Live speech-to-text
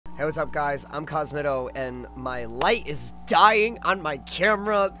Hey, what's up, guys? I'm Cosmitto, and my light is dying on my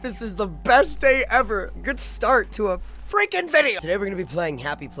camera. This is the best day ever. Good start to a freaking video. Today, we're going to be playing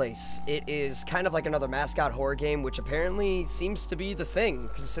Happy Place. It is kind of like another mascot horror game, which apparently seems to be the thing,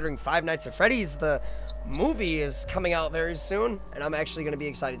 considering Five Nights at Freddy's, the movie, is coming out very soon, and I'm actually going to be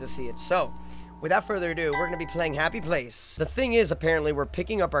excited to see it. So, without further ado, we're going to be playing Happy Place. The thing is, apparently, we're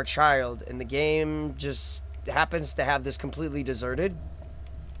picking up our child, and the game just happens to have this completely deserted.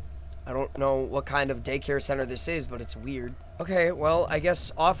 I don't know what kind of daycare center this is, but it's weird. Okay, well, I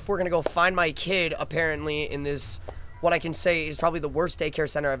guess off we're gonna go find my kid, apparently, in this, what I can say is probably the worst daycare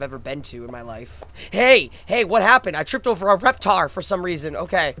center I've ever been to in my life. Hey, what happened? I tripped over a reptar for some reason.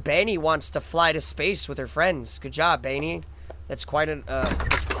 Okay, Bainey wants to fly to space with her friends. Good job, Bainey. That's quite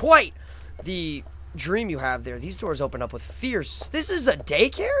the dream you have there. These doors open up with fierce. This is a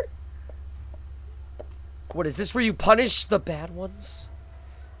daycare? What is this, where you punish the bad ones?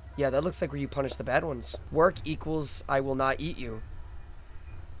 Yeah, that looks like where you punish the bad ones. Work equals I will not eat you.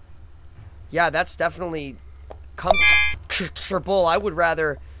 Yeah, that's definitely comfortable. I would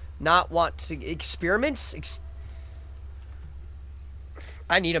rather not want to experiments.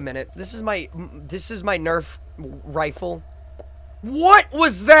 I need a minute. This is my Nerf rifle. What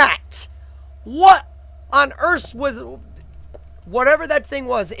was that? What on earth was whatever that thing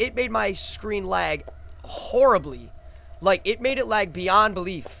was? It made my screen lag horribly. Like, it made it lag beyond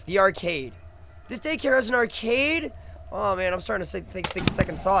belief. The arcade. This daycare has an arcade? Oh, man, I'm starting to think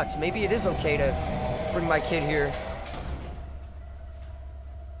second thoughts. Maybe it is okay to bring my kid here.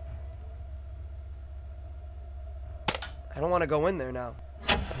 I don't want to go in there now.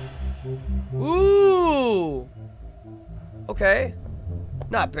 Ooh! Okay.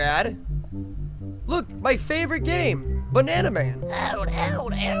 Not bad. Look, my favorite game. Banana Man.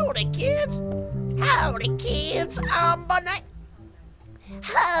 Howdy, kids. Howdy, kids, I'm Banana.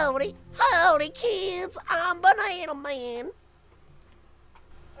 Howdy, kids, I'm Banana Man.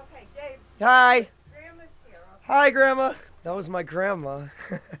 Okay, Dave. Hi. Grandma's here. Okay. Hi, Grandma. That was my grandma.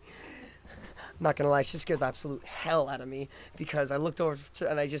 I'm not gonna lie, she scared the absolute hell out of me because I looked over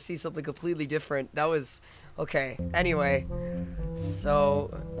and I just see something completely different. That was okay. Anyway, so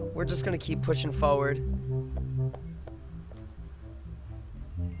we're just gonna keep pushing forward.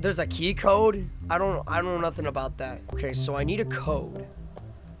 There's a key code? I don't know nothing about that. Okay, so I need a code.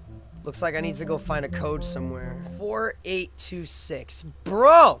 Looks like I need to go find a code somewhere. 4826.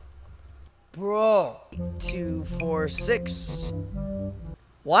 Bro! 246.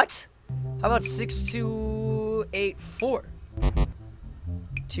 What? How about 6284?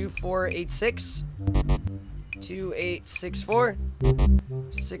 2486? 2864?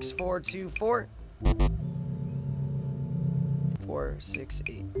 6424?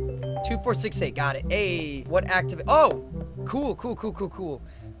 468. 2468. Got it. Hey, what activate? Oh, cool.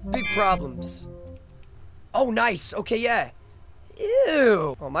 Big problems. Oh, nice. Okay, yeah.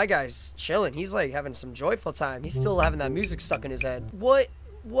 Ew. Oh, my guy's chilling. He's like having some joyful time. He's still having that music stuck in his head. What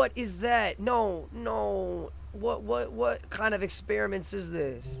is that? No. What kind of experiments is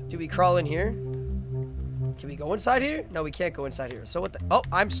this? Do we crawl in here? Can we go inside here? No, we can't go inside here. So what the? Oh,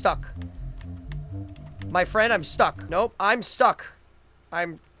 I'm stuck. My friend, I'm stuck. Nope, I'm stuck.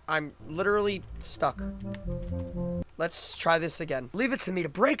 I'm literally stuck. Let's try this again. Leave it to me to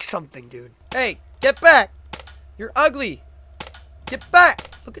break something, dude. Hey, get back. You're ugly. Get back.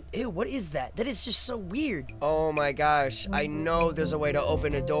 Look at, ew, what is that? That is just so weird. Oh my gosh, I know there's a way to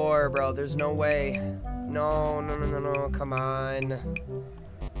open a door, bro. There's no way. No, come on.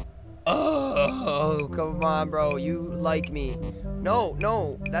 Oh, come on, bro. You like me.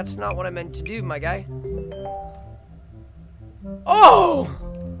 No, that's not what I meant to do, my guy. Oh!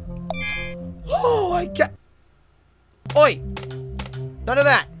 Oh, I got... Oi! None of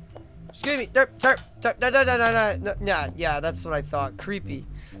that! Excuse me. Yeah, that's what I thought. Creepy.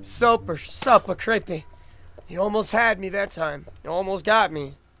 Super creepy. You almost had me that time. You almost got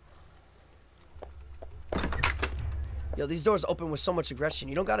me. Yo, these doors open with so much aggression.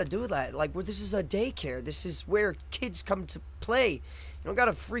 You don't gotta do that. Like, this is a daycare. This is where kids come to play. You don't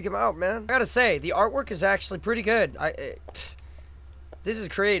gotta freak them out, man. I gotta say, the artwork is actually pretty good. This is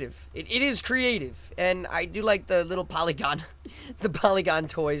creative. It is creative. And I do like the little polygon, the polygon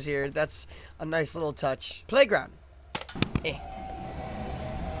toys here. That's a nice little touch. Playground.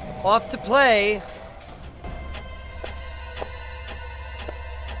 Off to play.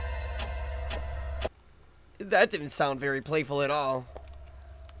 That didn't sound very playful at all.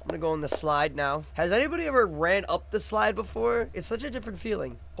 I'm gonna go on the slide now. Has anybody ever ran up the slide before? It's such a different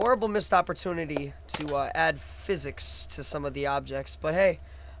feeling. Horrible missed opportunity to add physics to some of the objects, but hey,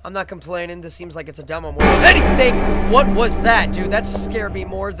 I'm not complaining. This seems like it's a demo more than anything. What was that, dude? That scared me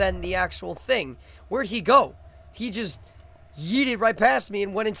more than the actual thing. Where'd he go? He just yeeted right past me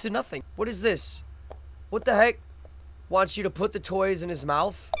and went into nothing. What is this? What the heck? Wants you to put the toys in his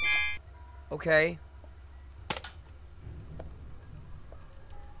mouth? Okay.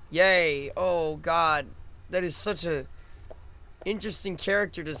 Yay. Oh, God. That is such a interesting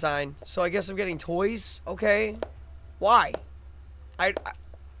character design. So I guess I'm getting toys? Okay. Why?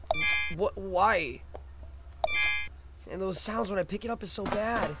 What? Why? And those sounds when I pick it up is so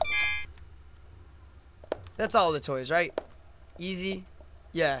bad. That's all the toys, right? Easy?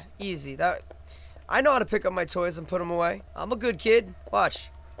 Yeah, easy. That I know how to pick up my toys and put them away. I'm a good kid. Watch.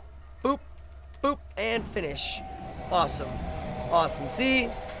 Boop. Boop. And finish. Awesome. Awesome. See?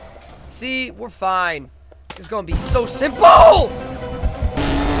 See? We're fine. It's gonna be so simple!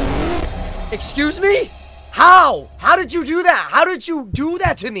 Excuse me? How? How did you do that? How did you do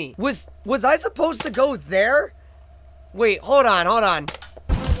that to me? Was I supposed to go there? Wait, hold on, hold on.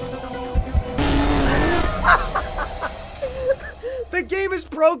 The game is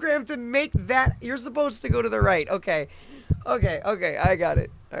programmed to make that. You're supposed to go to the right. Okay. Okay, okay, I got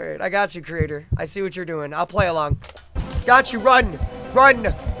it. Alright, I got you, creator. I see what you're doing. I'll play along. Got you, run!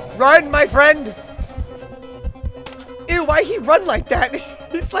 Run! Run, my friend! Ew, why he run like that?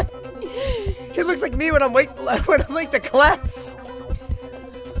 He's like... He looks like me when I'm late to class.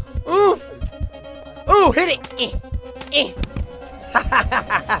 Oof! Ooh, hit it!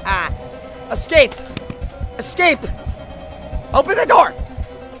 Escape! Escape! Open the door!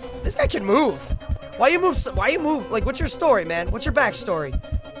 This guy can move. Why you move? Why you move? Like, what's your story, man? What's your backstory?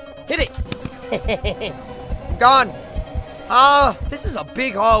 Hit it! I'm gone. This is a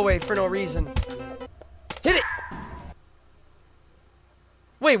big hallway for no reason. Hit it!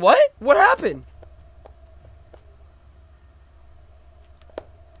 Wait, what? What happened?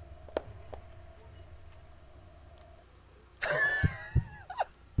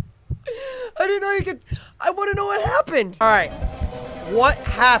 I didn't know you could. I want to know what happened. All right. What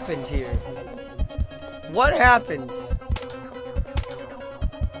happened here? What happened?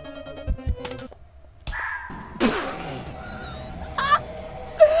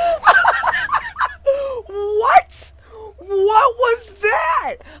 What? What was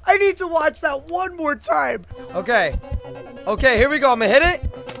that? I need to watch that one more time. Okay. Okay, here we go. I'm gonna hit it.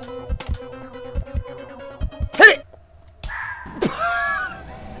 Hit it!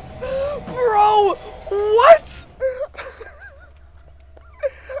 Bro, what?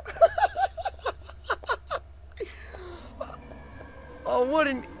 Oh, what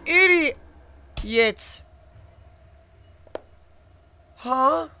an idiot. Yet.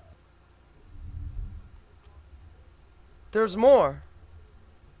 Huh? There's more.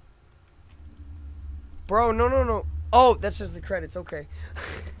 Bro, no, no, no. Oh, that's just the credits. Okay.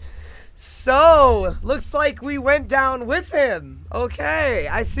 So, looks like we went down with him. Okay,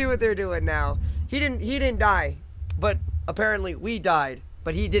 I see what they're doing now. He didn't die, but apparently we died,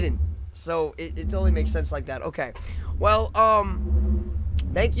 but he didn't. So it totally makes sense like that. Okay. Well,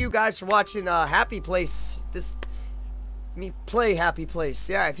 thank you guys for watching Happy Place. Me play Happy Place.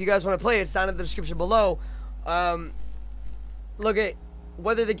 Yeah, if you guys want to play it, it's down in the description below. Look at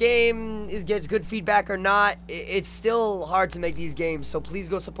whether the game gets good feedback or not, it's still hard to make these games, so please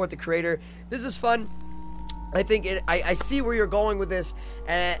go support the creator. This is fun. I think I see where you're going with this,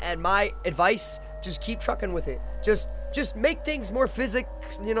 and my advice, just keep trucking with it. Just make things more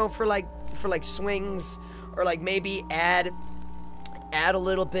physics, you know, for like swings, or like maybe add a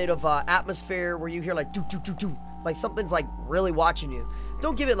little bit of atmosphere where you hear like do do do do, like something's like really watching you.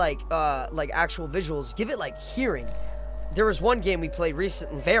 Don't give it like actual visuals. Give it like hearing. There was one game we played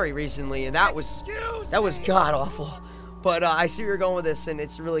very recently, and that was god awful. But I see where you're going with this, and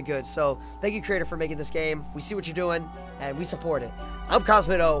it's really good. So thank you, creator, for making this game. We see what you're doing, and we support it. I'm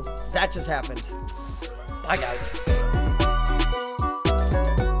Cosmitto. That just happened. Bye, guys.